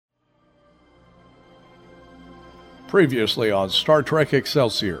Previously on Star Trek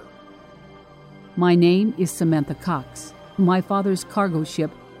Excelsior. My name is Samantha Cox. My father's cargo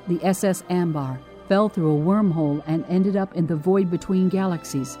ship, the SS Ambar, fell through a wormhole and ended up in the void between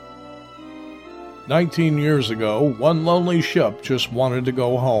galaxies. 19 years ago, one lonely ship just wanted to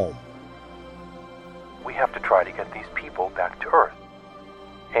go home. We have to try to get these people back to Earth.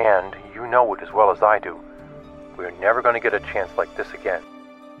 And you know it as well as I do. We're never going to get a chance like this again.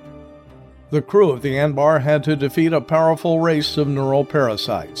 The crew of the Anbar had to defeat a powerful race of neural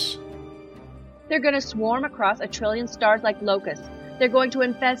parasites. They're going to swarm across 1 trillion stars like locusts. They're going to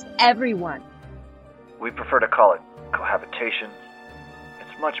infest everyone. We prefer to call it cohabitation.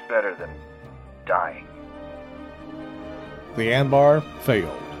 It's much better than dying. The Anbar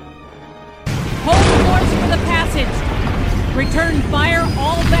failed. Hold course for the passage. Return fire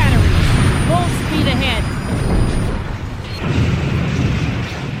all batteries. Full speed ahead.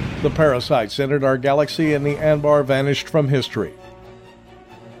 The parasites entered our galaxy and the Anbar vanished from history.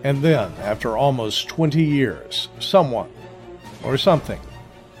 And then, after almost 20 years, someone, or something,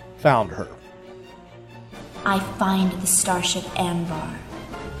 found her. I find the starship Anbar.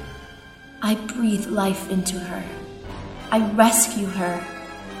 I breathe life into her. I rescue her.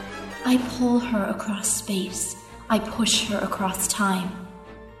 I pull her across space. I push her across time.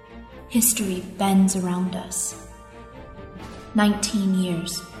 History bends around us. 19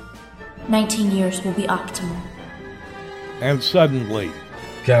 years. 19 years will be optimal. And suddenly...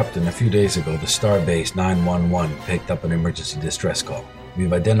 Captain, a few days ago, the Starbase 911 picked up an emergency distress call.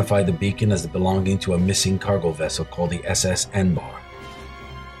 We've identified the beacon as belonging to a missing cargo vessel called the SS Anbar.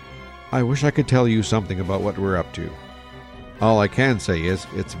 I wish I could tell you something about what we're up to. All I can say is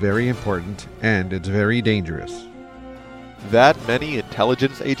it's very important and it's very dangerous. That many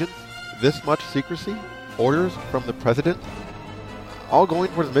intelligence agents? This much secrecy? Orders from the president? All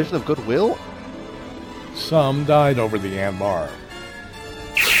going towards a mission of goodwill? Some died over the Anbar.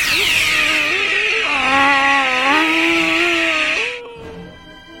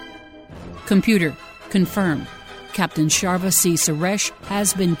 Computer, confirmed. Captain Sharva C. Suresh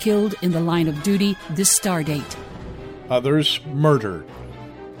has been killed in the line of duty this star date. Others murdered.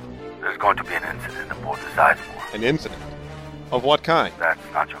 There's going to be an incident aboard the Sizemore. An incident? Of what kind? That's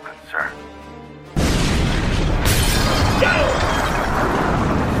not your concern.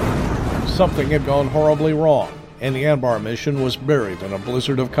 Something had gone horribly wrong, and the Anbar mission was buried in a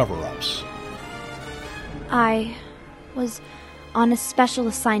blizzard of cover-ups. I was on a special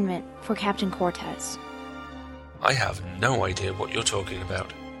assignment for Captain Cortez. I have no idea what you're talking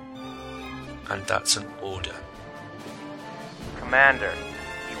about. And that's an order. Commander,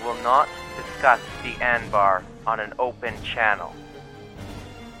 you will not discuss the Anbar on an open channel.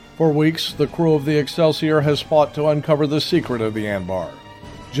 For weeks, the crew of the Excelsior has fought to uncover the secret of the Anbar.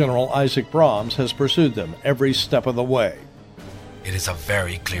 General Isaac Brahms has pursued them every step of the way. It is a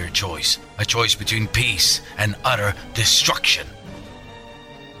very clear choice. A choice between peace and utter destruction.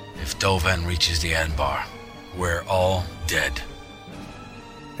 If Dovan reaches the Anbar, we're all dead.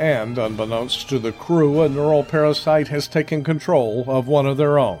 And, unbeknownst to the crew, a neural parasite has taken control of one of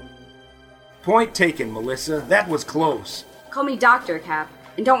their own. Point taken, Melissa. That was close. Call me Dr. Cap,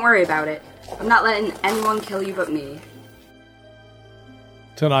 and don't worry about it. I'm not letting anyone kill you but me.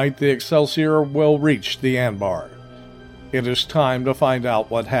 Tonight, the Excelsior will reach the Anbar. It is time to find out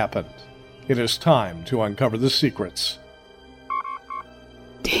what happened. It is time to uncover the secrets.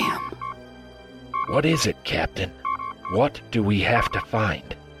 Damn. What is it, Captain? What do we have to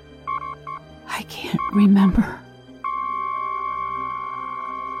find? I can't remember.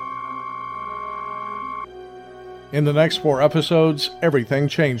 In the next 4 episodes, everything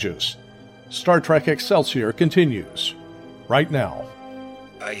changes. Star Trek Excelsior continues. Right now.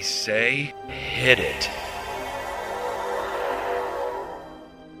 I say, hit it.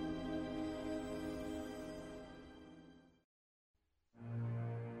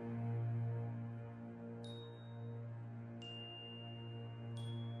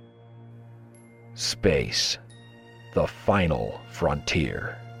 Space, the final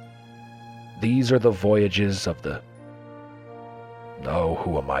frontier. These are the voyages of the... Oh,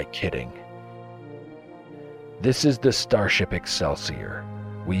 who am I kidding? This is the Starship Excelsior.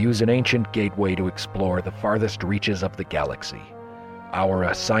 We use an ancient gateway to explore the farthest reaches of the galaxy. Our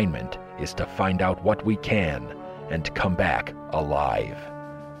assignment is to find out what we can and come back alive.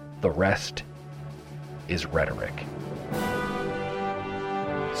 The rest is rhetoric.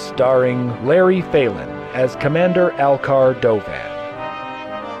 Starring Larry Phelan as Commander Alcar Dovan.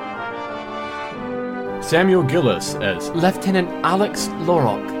 Samuel Gillis as Lieutenant Alex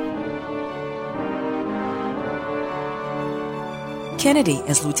Lorok. Kennedy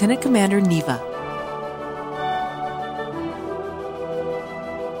as Lieutenant Commander Neva.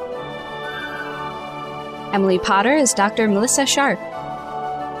 Emily Potter as Dr. Melissa Sharp.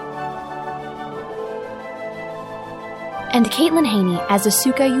 And Caitlin Haney as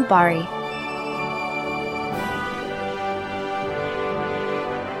Asuka Yubari.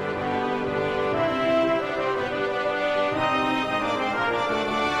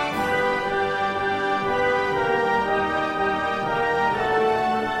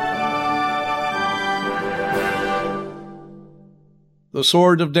 The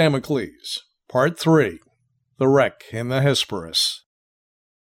Sword of Damocles, Part 3, The Wreck in the Hesperus.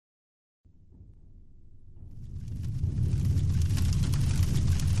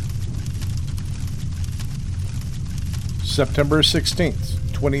 September 16th,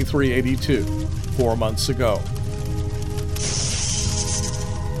 2382, 4 months ago.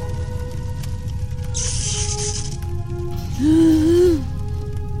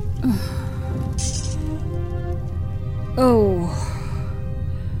 Oh.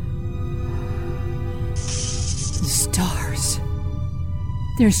 The stars.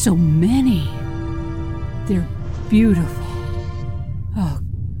 There's so many. They're beautiful. Oh,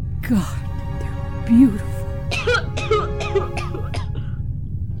 God, they're beautiful.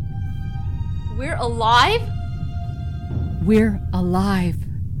 We're alive? We're alive.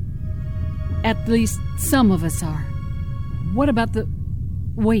 At least some of us are. What about the...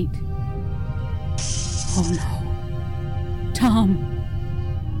 Wait. Oh, no. Tom.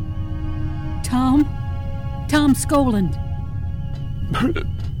 Tom Skoland.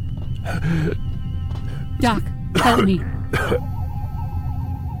 Doc, help me.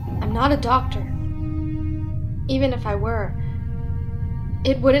 I'm not a doctor. Even if I were,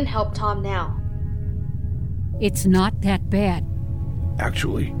 it wouldn't help Tom now. It's not that bad.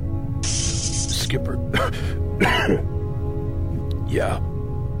 Actually, Skipper... yeah,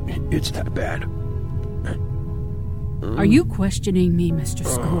 it's that bad. Are you questioning me, Mr.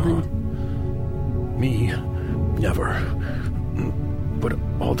 Skoland? Me? Never. But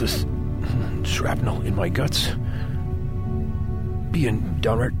all this shrapnel in my guts... being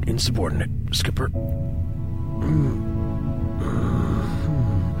downright insubordinate, Skipper.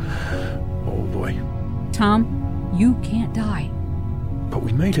 Oh, boy. Tom, you can't die. But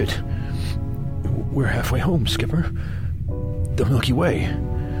we made it. We're halfway home, Skipper. The Milky Way.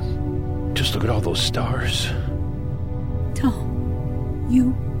 Just look at all those stars. Tom,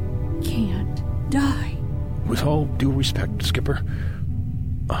 you can't die. With all due respect, Skipper,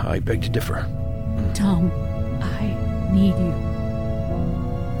 I beg to differ. Tom, I need you.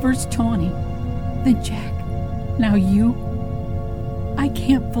 First Tawny, then Jack, now you. I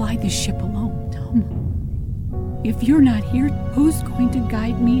can't fly this ship alone, Tom. If you're not here, who's going to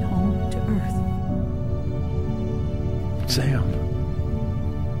guide me home to Earth? Sam,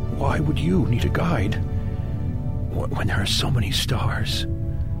 why would you need a guide when there are so many stars?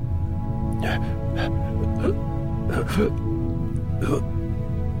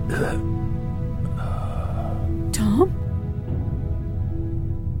 Tom?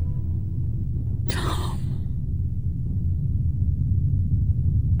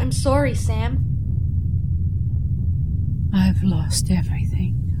 I'm sorry, Sam. I've lost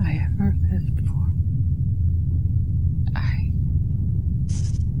everything I ever lived for.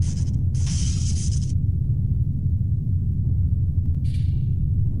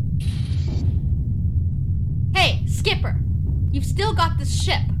 Hey, Skipper! You've still got this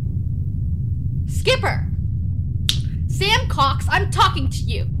ship. Skipper! Sam Cox, I'm talking to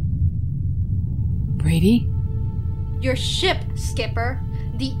you. Brady? Your ship, Skipper.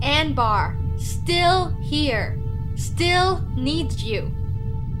 The Anbar. Still here. Still needs you.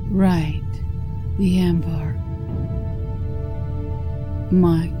 Right. The Anbar.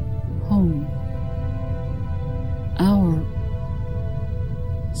 My home. Our...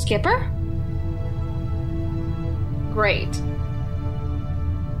 Skipper? Great.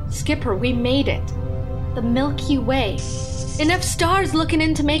 Skipper, we made it. The Milky Way. Enough stars looking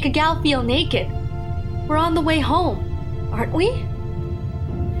in to make a gal feel naked. We're on the way home, aren't we?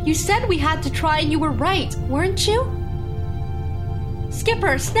 You said we had to try and you were right, weren't you?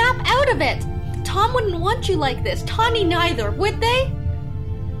 Skipper, snap out of it! Tom wouldn't want you like this. Tawny neither, would they?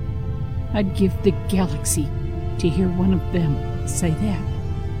 I'd give the galaxy to hear one of them say that.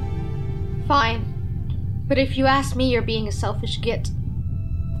 Fine. But if you ask me, you're being a selfish git.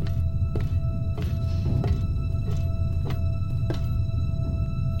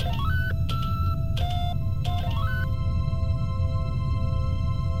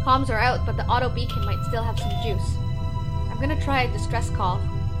 Comms are out, but the auto beacon might still have some juice. I'm gonna try a distress call.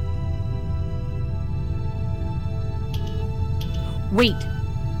 Wait.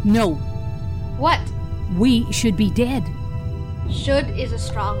 No. What? We should be dead. Should is a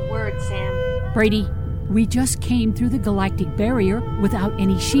strong word, Sam. Brady, We just came through the galactic barrier without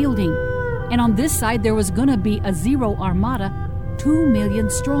any shielding. And on this side, there was gonna be a Zero Armada 2 million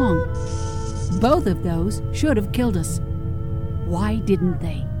strong. Both of those should have killed us. Why didn't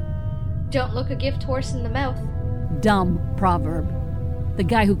they? Don't look a gift horse in the mouth. Dumb proverb. The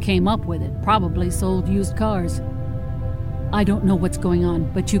guy who came up with it probably sold used cars. I don't know what's going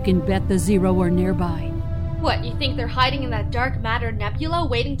on, but you can bet the Zero are nearby. What, you think they're hiding in that dark matter nebula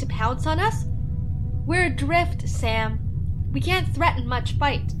waiting to pounce on us? We're adrift, Sam. We can't threaten much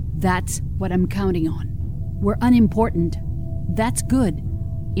fight. That's what I'm counting on. We're unimportant. That's good.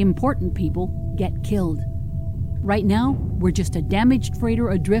 Important people get killed. Right now, we're just a damaged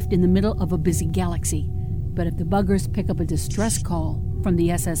freighter adrift in the middle of a busy galaxy. But if the buggers pick up a distress call from the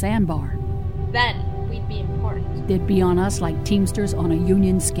SS Anbar, then we'd be important. They'd be on us like Teamsters on a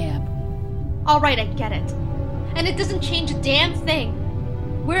Union scab. All right, I get it. And it doesn't change a damn thing.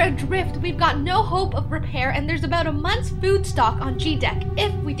 We're adrift, we've got no hope of repair, and there's about a month's food stock on G-Deck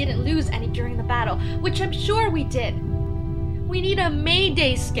if we didn't lose any during the battle, which I'm sure we did. We need a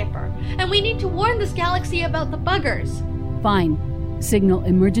Mayday, Skipper, and we need to warn this galaxy about the buggers. Fine. Signal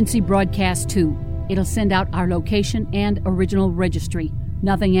Emergency Broadcast 2. It'll send out our location and original registry.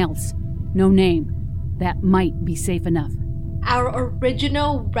 Nothing else. No name. That might be safe enough. Our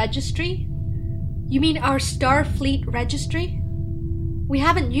original registry? You mean our Starfleet registry? We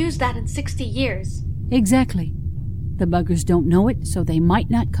haven't used that in 60 years. Exactly. The buggers don't know it, so they might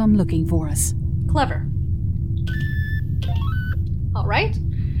not come looking for us. Clever. All right.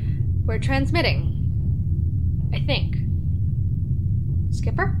 We're transmitting. I think.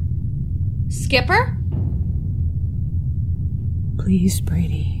 Skipper? Skipper? Please,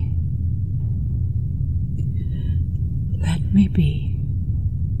 Brady. Let me be.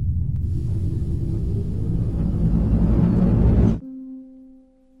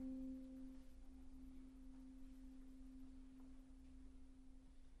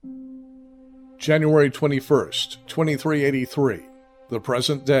 January 21st, 2383, the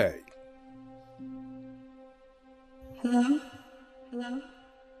present day. Hello? Hello?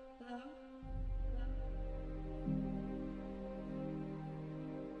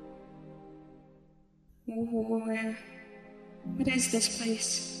 Where? What is this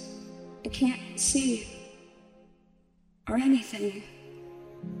place? I can't see. Or anything.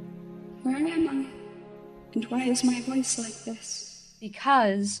 Where am I? And why is my voice like this?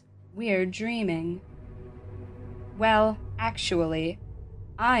 Because we're dreaming. Well, actually,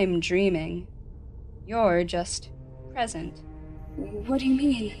 I'm dreaming. You're just present. What do you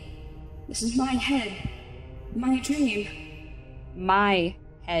mean? This is my head. My dream. My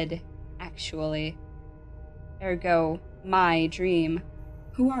head, actually. Ergo, my dream.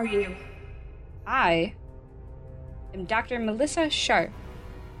 Who are you? I am Dr. Melissa Sharp.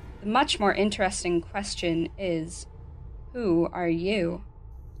 The much more interesting question is, who are you?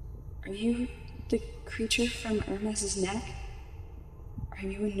 Are you the creature from Hermes' neck? Are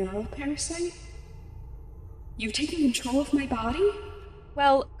you a neural parasite? You've taken control of my body?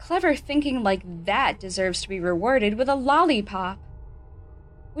 Well, clever thinking like that deserves to be rewarded with a lollipop.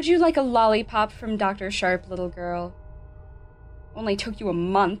 Would you like a lollipop from Dr. Sharp, little girl? Only took you a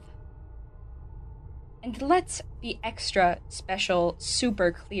month. And let's be extra special,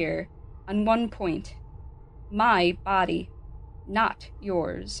 super clear on one point. My body, not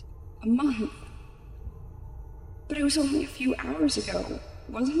yours. A month? But it was only a few hours ago,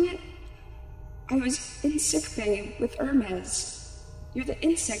 wasn't it? I was in sickbay with Hermes. You're the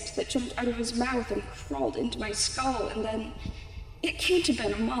insect that jumped out of his mouth and crawled into my skull, and then... It can't have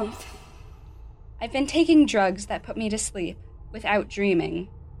been a month. I've been taking drugs that put me to sleep, without dreaming.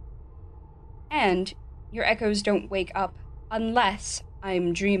 And your echoes don't wake up unless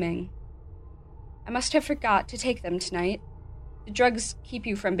I'm dreaming. I must have forgot to take them tonight. The drugs keep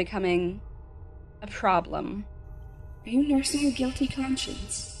you from becoming a problem. Are you nursing a guilty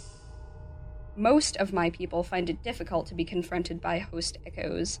conscience? Most of my people find it difficult to be confronted by host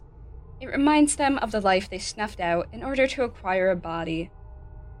echoes. It reminds them of the life they snuffed out in order to acquire a body.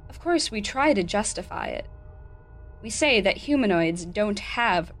 Of course, we try to justify it. We say that humanoids don't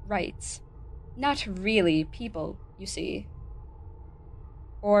have rights. Not really people, you see.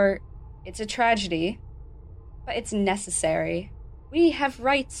 Or, it's a tragedy, but it's necessary. We have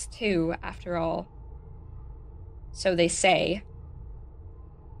rights too, after all. So they say.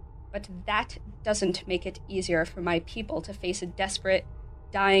 But that doesn't make it easier for my people to face a desperate,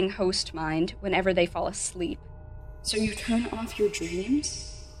 dying host mind whenever they fall asleep. So you turn off your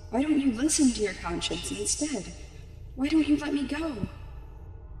dreams? Why don't you listen to your conscience instead? Why don't you let me go?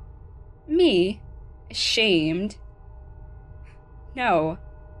 Me? Ashamed? No,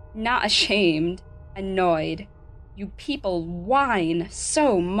 not ashamed. annoyed. You people whine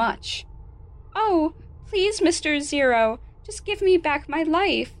so much. Oh, please, Mr. Zero, just give me back my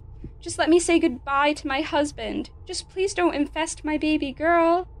life. Just let me say goodbye to my husband. Just please don't infest my baby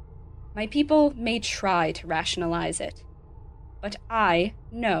girl. My people may try to rationalize it, but I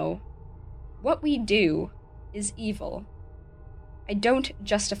know what we do is evil. I don't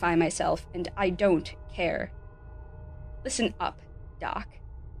justify myself, and I don't care. Listen up, Doc.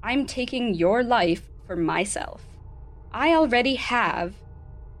 I'm taking your life for myself. I already have.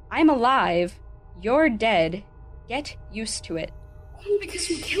 I'm alive. You're dead. Get used to it. Only because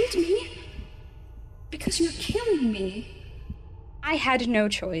you killed me? Because you're killing me? I had no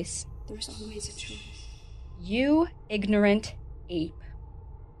choice. There's always a choice. You ignorant ape.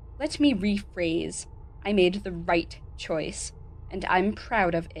 Let me rephrase. I made the right choice, and I'm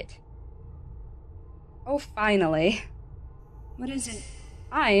proud of it. Oh, finally. What is it?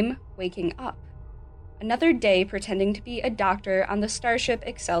 I'm waking up. Another day pretending to be a doctor on the starship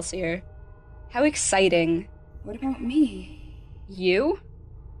Excelsior. How exciting. What about me? You?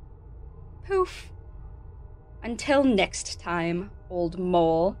 Poof. Until next time, old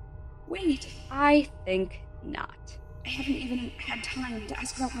mole. Wait. I think not. I haven't even had time to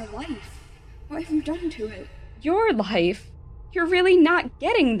ask about my life. What have you done to it? Your life? You're really not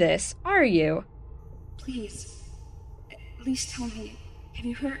getting this, are you? Please, at least tell me, have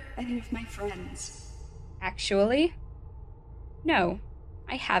you hurt any of my friends? Actually, no,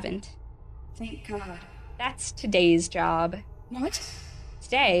 I haven't. Thank God. That's today's job. What?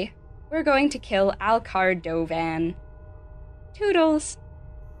 Today, we're going to kill Alcar Dovan. Toodles.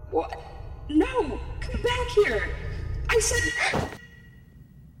 What? No! Come back here! I said...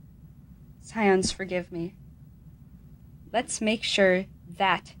 Scions, forgive me. Let's make sure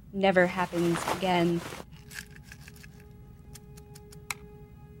that never happens again.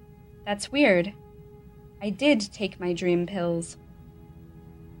 That's weird. I did take my dream pills.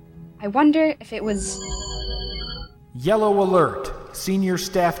 I wonder if it was... Yellow alert. Senior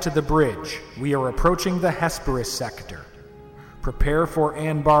staff to the bridge. We are approaching the Hesperus sector. Prepare for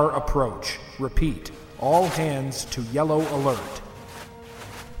Anbar approach. Repeat. All hands to yellow alert.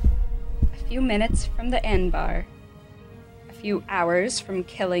 A few minutes from the Anbar. A few hours from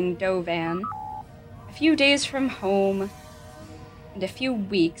killing Dovan. A few days from home. And a few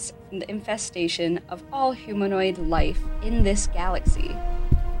weeks from the infestation of all humanoid life in this galaxy.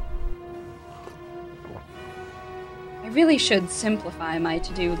 I really should simplify my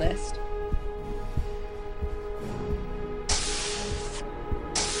to-do list.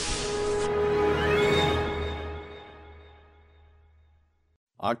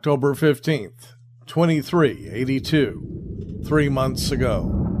 October 15th, 2382, 3 months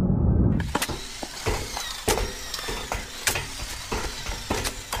ago.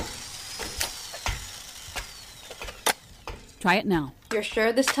 Try it now. You're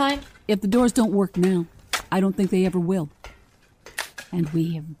sure this time? If the doors don't work now, I don't think they ever will. And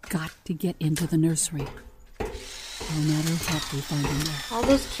we have got to get into the nursery. No matter what we find in there. All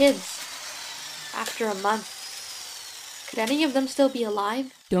those kids. After a month. Could any of them still be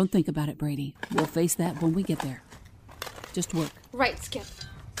alive? Don't think about it, Brady. We'll face that when we get there. Just work. Right, Skip.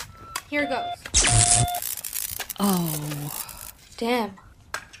 Here goes. Oh. Damn.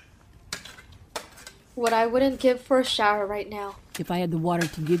 What I wouldn't give for a shower right now. If I had the water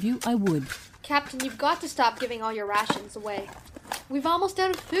to give you, I would. Captain, you've got to stop giving all your rations away. We've almost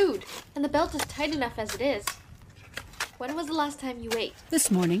out of food, and the belt is tight enough as it is. When was the last time you ate?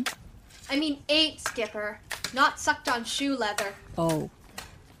 This morning. I mean ate, Skipper. Not sucked on shoe leather. Oh.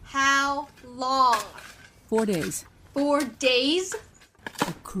 How long? 4 days. 4 days?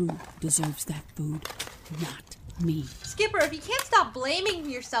 The crew deserves that food, not me. Skipper, if you can't stop blaming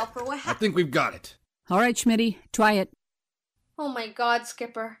yourself for what happened... I think we've got it. All right, Schmitty, try it. Oh my God,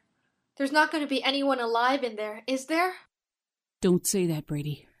 Skipper. There's not going to be anyone alive in there, is there? Don't say that,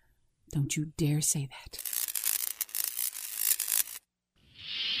 Brady. Don't you dare say that.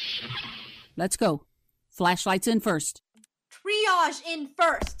 Let's go. Flashlights in first. Triage in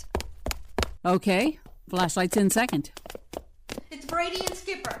first. Okay, flashlights in second. It's Brady and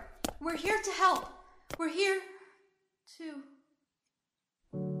Skipper. We're here to help. We're here to...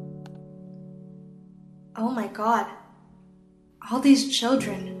 Oh my God. All these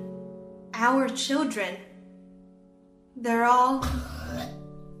children. Our children. They're all...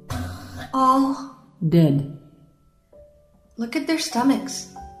 Dead. Look at their stomachs.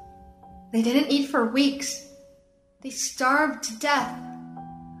 They didn't eat for weeks. They starved to death.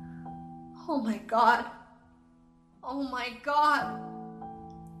 Oh my God. Oh my God.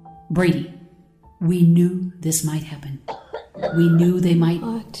 Brady, we knew this might happen. We knew they might...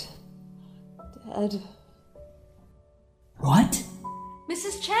 Not Dead. What?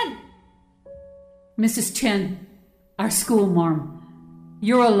 Mrs. Chen! Mrs. Chen, our school marm.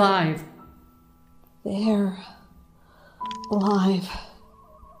 You're alive. They're alive.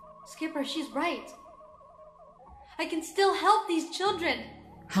 Skipper, she's right. I can still help these children.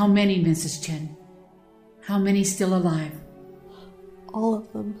 How many, Mrs. Chen? How many still alive? All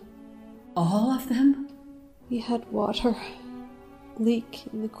of them. All of them? We had water leak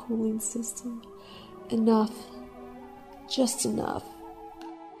in the cooling system. Enough. Just enough.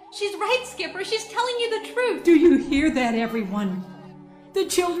 She's right, Skipper. She's telling you the truth. Do you hear that, everyone? The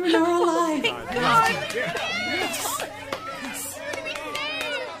children are alive. Oh my God.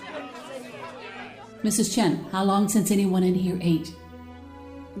 Mrs. Chen, how long since anyone in here ate?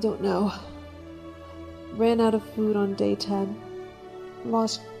 Don't know. Ran out of food on day 10.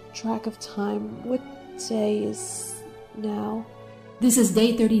 Lost track of time. What day is now? This is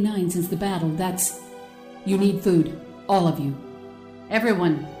day 39 since the battle. That's... You need food. All of you.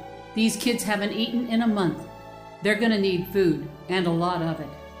 Everyone. These kids haven't eaten in a month. They're gonna need food, and a lot of it.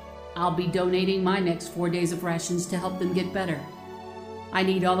 I'll be donating my next 4 days of rations to help them get better. I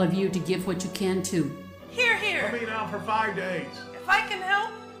need all of you to give what you can, too. Here, here. I'll be down for 5 days. If I can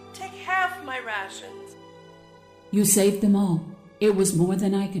help, take half my rations. You saved them all. It was more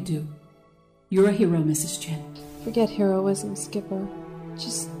than I could do. You're a hero, Mrs. Chen. Forget heroism, Skipper.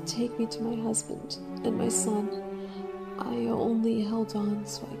 Just take me to my husband and my son. I only held on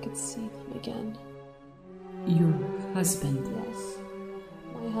so I could see them again. Your husband? Yes.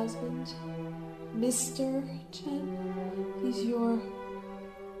 My husband. Mr. Chen. He's your...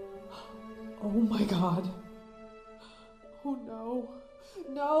 Oh my God. Oh no.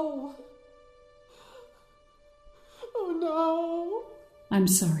 No. Oh no. I'm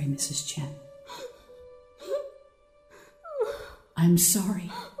sorry, Mrs. Chen. I'm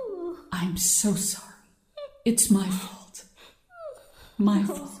sorry. I'm so sorry. It's my fault. My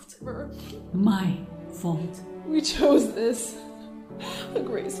fault. My fault. We chose this. A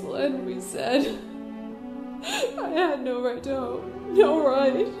graceful end, we said. I had no right to hope. No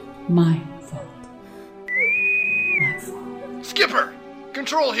right. My fault. My fault. Skipper!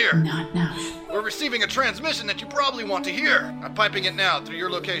 Control here! Not now. We're receiving a transmission that you probably want to hear. I'm piping it now through your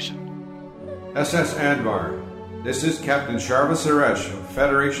location. SS Anbar. This is Captain Sharva Suresh of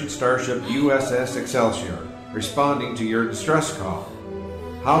Federation Starship USS Excelsior, responding to your distress call.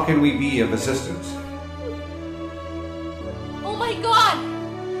 How can we be of assistance? Oh my God!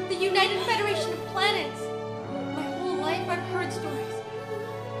 The United Federation of Planets! My whole life I've heard stories.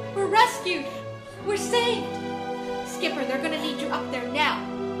 We're rescued! We're saved! Skipper, they're gonna need you up there now.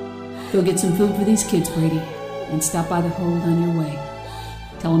 Go get some food for these kids, Brady, and stop by the hold on your way.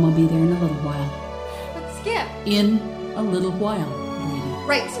 Tell them I'll be there in a little while. But Skip! In a little while,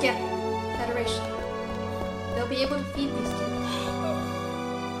 Brady. Right, Skip. Federation. They'll be able to feed these kids.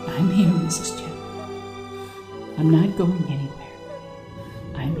 I'm here, Mrs. Chen. I'm not going anywhere.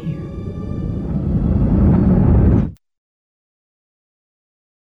 I'm here.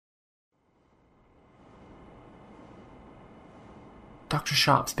 Dr.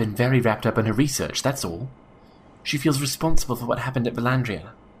 Sharp's been very wrapped up in her research, that's all. She feels responsible for what happened at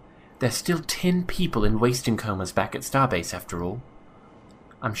Valandria. There's still 10 people in wasting comas back at Starbase, after all.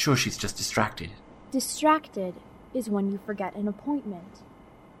 I'm sure she's just distracted. Distracted is when you forget an appointment.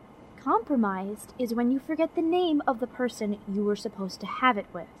 Compromised is when you forget the name of the person you were supposed to have it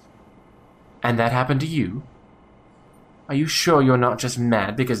with. And that happened to you? Are you sure you're not just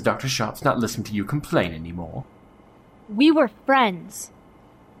mad because Dr. Sharp's not listening to you complain anymore? We were friends.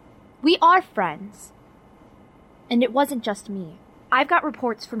 We are friends. And it wasn't just me. I've got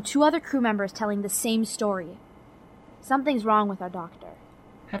reports from 2 other crew members telling the same story. Something's wrong with our doctor.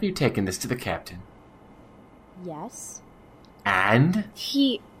 Have you taken this to the captain? Yes. And?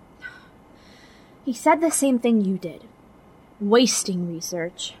 He said the same thing you did. Wasting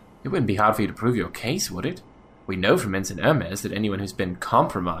research. It wouldn't be hard for you to prove your case, would it? We know from Ensign Hermes that anyone who's been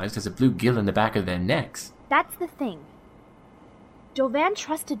compromised has a blue gill in the back of their necks. That's the thing. Dovan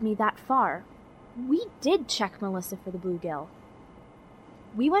trusted me that far. We did check Melissa for the bluegill.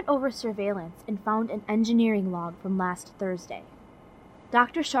 We went over surveillance and found an engineering log from last Thursday.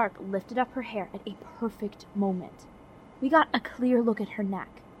 Dr. Sharp lifted up her hair at a perfect moment. We got a clear look at her neck.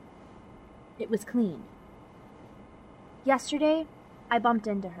 It was clean. Yesterday, I bumped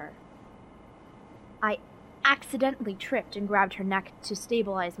into her. I accidentally tripped and grabbed her neck to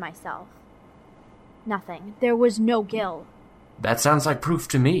stabilize myself. Nothing. There was no gill. That sounds like proof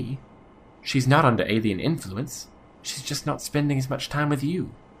to me. She's not under alien influence. She's just not spending as much time with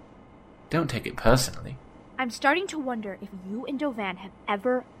you. Don't take it personally. I'm starting to wonder if you and Dovan have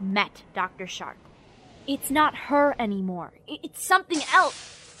ever met Dr. Sharp. It's not her anymore. It's something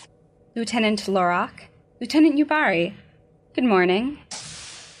else. Lieutenant Lorak, Lieutenant Yubari, good morning.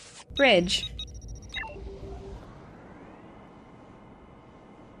 Bridge.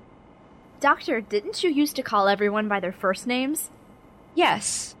 Doctor, didn't you used to call everyone by their first names?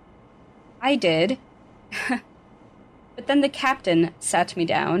 Yes, I did. But then the captain sat me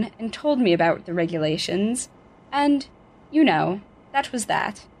down and told me about the regulations, and, you know, that was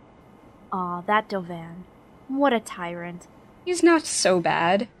that. Aw, that Dovan. What a tyrant. He's not so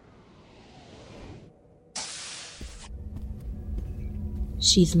bad.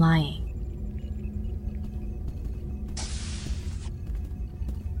 She's lying.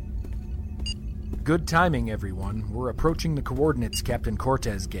 Good timing, everyone. We're approaching the coordinates Captain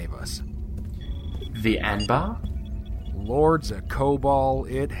Cortez gave us. The Anbar? Lords of Cobol,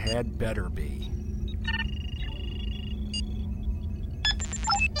 it had better be.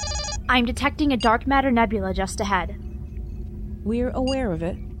 I'm detecting a dark matter nebula just ahead. We're aware of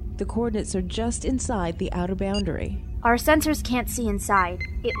it. The coordinates are just inside the outer boundary. Our sensors can't see inside.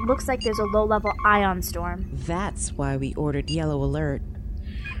 It looks like there's a low-level ion storm. That's why we ordered yellow alert.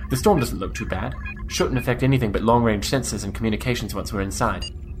 The storm doesn't look too bad. Shouldn't affect anything but long-range sensors and communications once we're inside.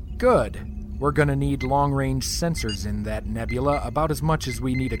 Good. We're gonna need long-range sensors in that nebula about as much as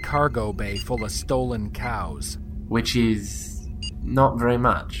we need a cargo bay full of stolen cows. Which is not very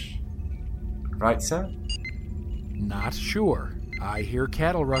much. Right, sir? Not sure. I hear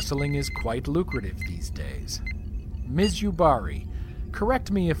cattle rustling is quite lucrative these days. Ms. Yubari,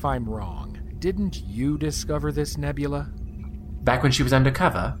 correct me if I'm wrong. Didn't you discover this nebula? Back when she was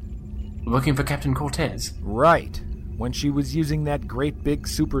undercover? Looking for Captain Cortez? Right. When she was using that great big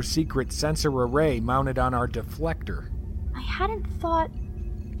super secret sensor array mounted on our deflector. I hadn't thought...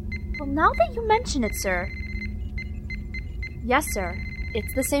 Well, now that you mention it, sir. Yes, sir.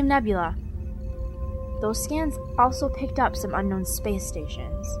 It's the same nebula. Those scans also picked up some unknown space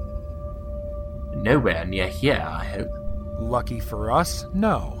stations. Nowhere near here, I hope. Lucky for us,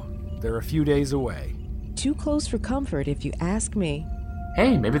 no. They're a few days away. Too close for comfort, if you ask me.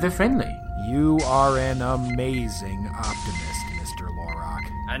 Hey, maybe they're friendly. You are an amazing optimist, Mr. Lorak.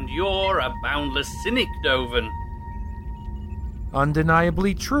 And you're a boundless cynic, Dovan.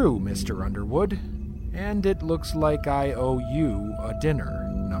 Undeniably true, Mr. Underwood. And it looks like I owe you a dinner,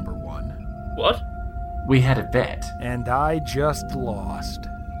 number one. What? We had a bet. And I just lost.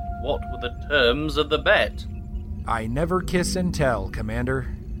 What were the terms of the bet? I never kiss and tell,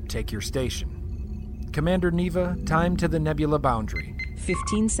 Commander. Take your station. Commander Neva, time to the nebula boundary.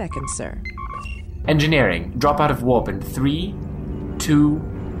 15 seconds, sir. Engineering, drop out of warp in 3, 2,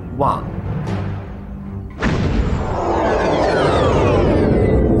 1.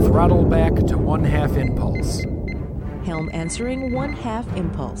 Throttle back to 1/2 impulse. Helm answering 1/2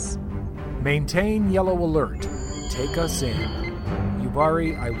 impulse. Maintain yellow alert. Take us in.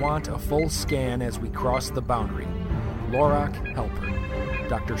 Yubari, I want a full scan as we cross the boundary. Lorak, help her.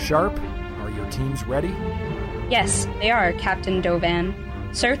 Dr. Sharp, are your teams ready? Yes, they are, Captain Dovan.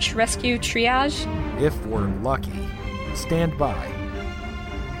 Search, rescue, triage? If we're lucky. Stand by.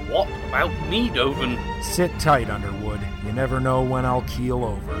 What about me, Dovan? Sit tight, Underwood. You never know when I'll keel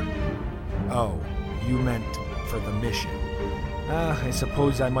over. Oh, you meant for the mission. I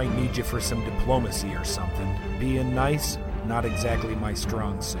suppose I might need you for some diplomacy or something. Being nice, not exactly my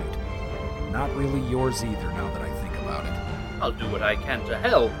strong suit. Not really yours either, now that I think about it. I'll do what I can to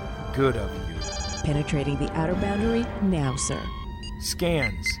help. Good of you. Penetrating the outer boundary now, sir.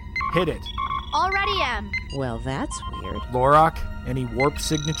 Scans. Hit it. Already am. Well, that's weird. Lorak, any warp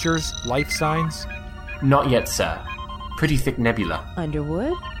signatures, life signs? Not yet, sir. Pretty thick nebula.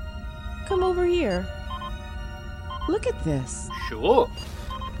 Underwood? Come over here. Look at this. Sure.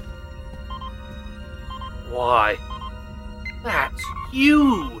 Why, that's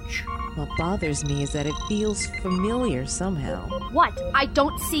huge. What bothers me is that it feels familiar somehow. What? I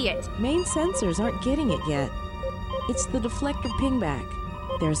don't see it. Main sensors aren't getting it yet. It's the deflector pingback.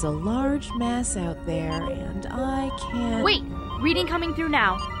 There's a large mass out there, and I can't... Wait! Reading coming through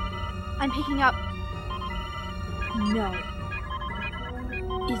now. I'm picking up... No.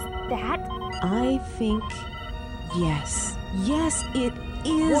 Is that... I think... Yes. Yes, it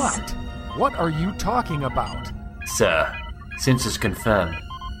is. What? What are you talking about? Sir, sensors confirmed.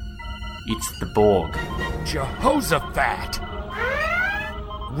 It's the Borg. Jehoshaphat!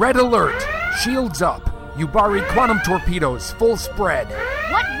 Red alert! Shields up! Yubari quantum torpedoes, full spread.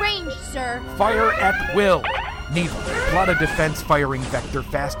 What range, sir? Fire at will. Neva, plot a defense firing vector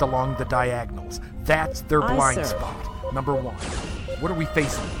fast along the diagonals. That's their blind spot. Number one. What are we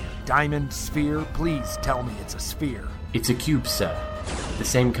facing here? diamond sphere? Please tell me it's a sphere. It's a cube, sir. The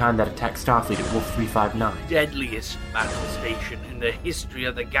same kind that attacked Starfleet at Wolf 359. Deadliest battle station in the history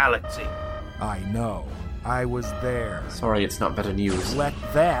of the galaxy. I know. I was there. Sorry, it's not better news. Let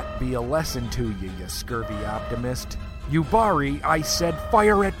that be a lesson to you, you scurvy optimist. Yubari, I said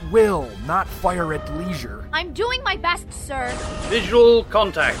fire at will, not fire at leisure. I'm doing my best, sir. Visual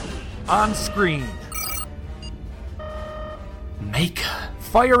contact. On screen. Maker.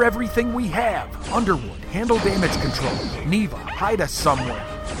 Fire everything we have. Underwood, handle damage control. Neva, hide us somewhere.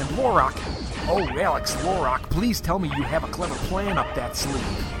 And Lorak. Oh, Alex, Lorak, please tell me you have a clever plan up that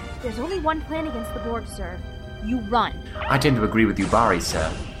sleeve. There's only one plan against the Borg, sir. You run. I tend to agree with Yubari, sir.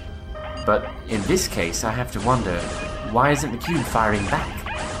 But in this case, I have to wonder, why isn't the cube firing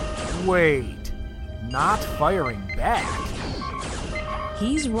back? Wait, not firing back?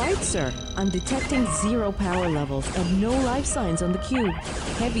 He's right, sir. I'm detecting 0 power levels and no life signs on the cube.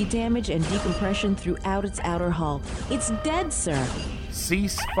 Heavy damage and decompression throughout its outer hull. It's dead, sir.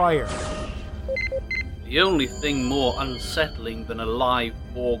 Cease fire. The only thing more unsettling than a live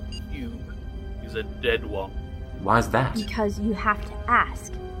Borg cube is a dead one. Why's that? Because you have to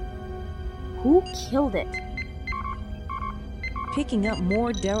ask, who killed it? Picking up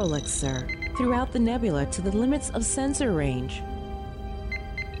more derelicts, sir, throughout the nebula to the limits of sensor range.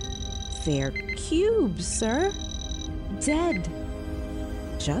 They're cubes, sir. Dead.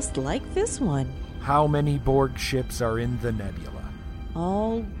 Just like this one. How many Borg ships are in the nebula?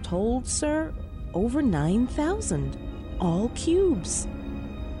 All told, sir, over 9,000. All cubes.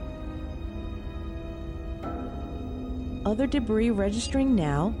 Other debris registering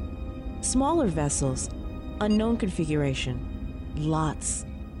now. Smaller vessels. Unknown configuration. Lots.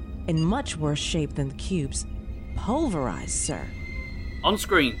 In much worse shape than the cubes. Pulverized, sir. On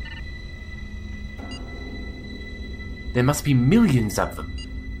screen. There must be millions of them.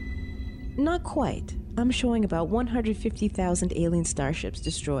 Not quite. I'm showing about 150,000 alien starships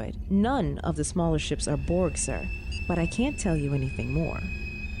destroyed. None of the smaller ships are Borg, sir. But I can't tell you anything more.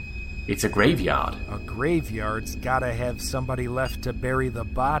 It's a graveyard. A graveyard's gotta have somebody left to bury the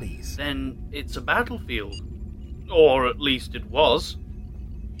bodies. Then it's a battlefield. Or at least it was.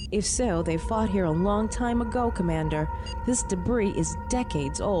 If so, they fought here a long time ago, Commander. This debris is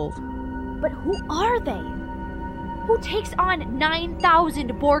decades old. But who are they? Who takes on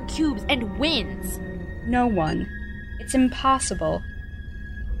 9,000 Borg cubes and wins? No one. It's impossible.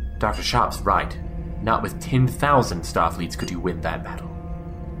 Dr. Sharp's right. Not with 10,000 Starfleets could you win that battle.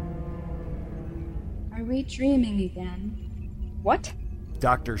 Are we dreaming again? What?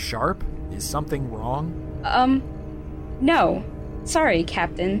 Dr. Sharp? Is something wrong? No. Sorry,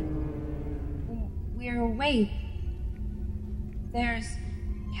 Captain. We're awake. There's...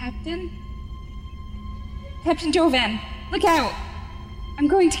 Captain? Captain Dovan, look out! I'm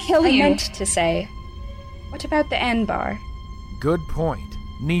going to kill you. I meant to say, what about the Anbar? Good point.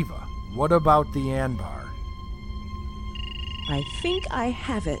 Neva, what about the Anbar? I think I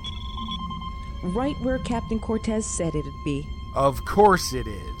have it. Right where Captain Cortez said it'd be. Of course it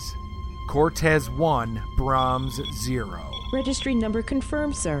is. Cortez 1, Brahms 0. Registry number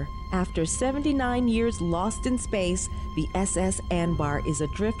confirmed, sir. After 79 years lost in space, the SS Anbar is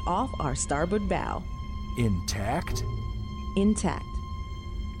adrift off our starboard bow. Intact? Intact.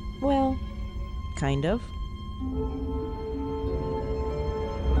 Well, kind of.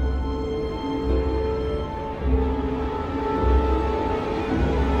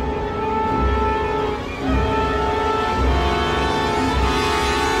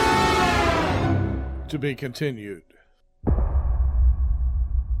 To be continued.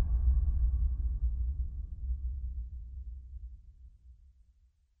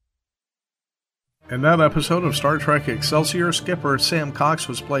 In that episode of Star Trek Excelsior, Skipper Sam Cox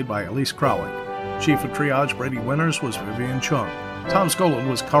was played by Elise Crowley. Chief of Triage Brady Winters was Vivian Chung. Tom Skolin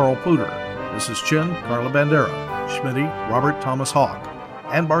was Carl Pluter. Mrs. Chin, Carla Bandera. Schmitty, Robert Thomas Hawk.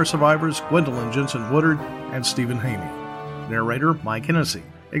 Anbar survivors, Gwendolyn Jensen Woodard and Stephen Haney. Narrator, Mike Hennessy.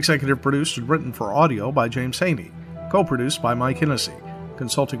 Executive produced and written for audio by James Haney. Co-produced by Mike Hennessy.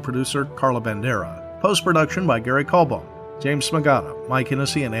 Consulting producer, Carla Bandera. Post-production by Gary Colbone, James Magada, Mike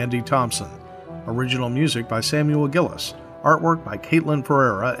Hennessy, and Andy Thompson. Original music by Samuel Gillis. Artwork by Caitlin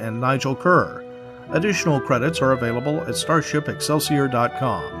Ferreira and Nigel Kerr. Additional credits are available at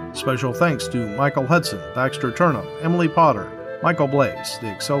StarshipExcelsior.com. Special thanks to Michael Hudson, Baxter Turnham, Emily Potter, Michael Blaze,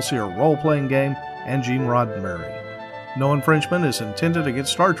 the Excelsior role-playing game, and Gene Roddenberry. No infringement is intended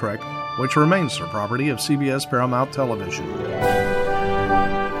against Star Trek, which remains the property of CBS Paramount Television.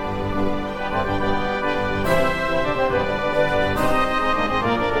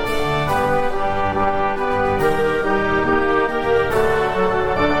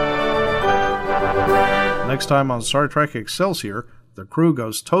 Next time on Star Trek Excelsior, the crew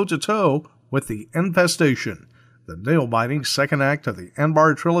goes toe-to-toe with the Infestation. The nail-biting second act of the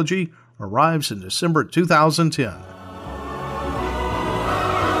Anbar trilogy arrives in December 2010.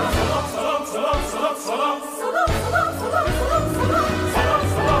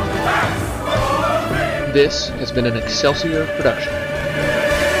 This has been an Excelsior production.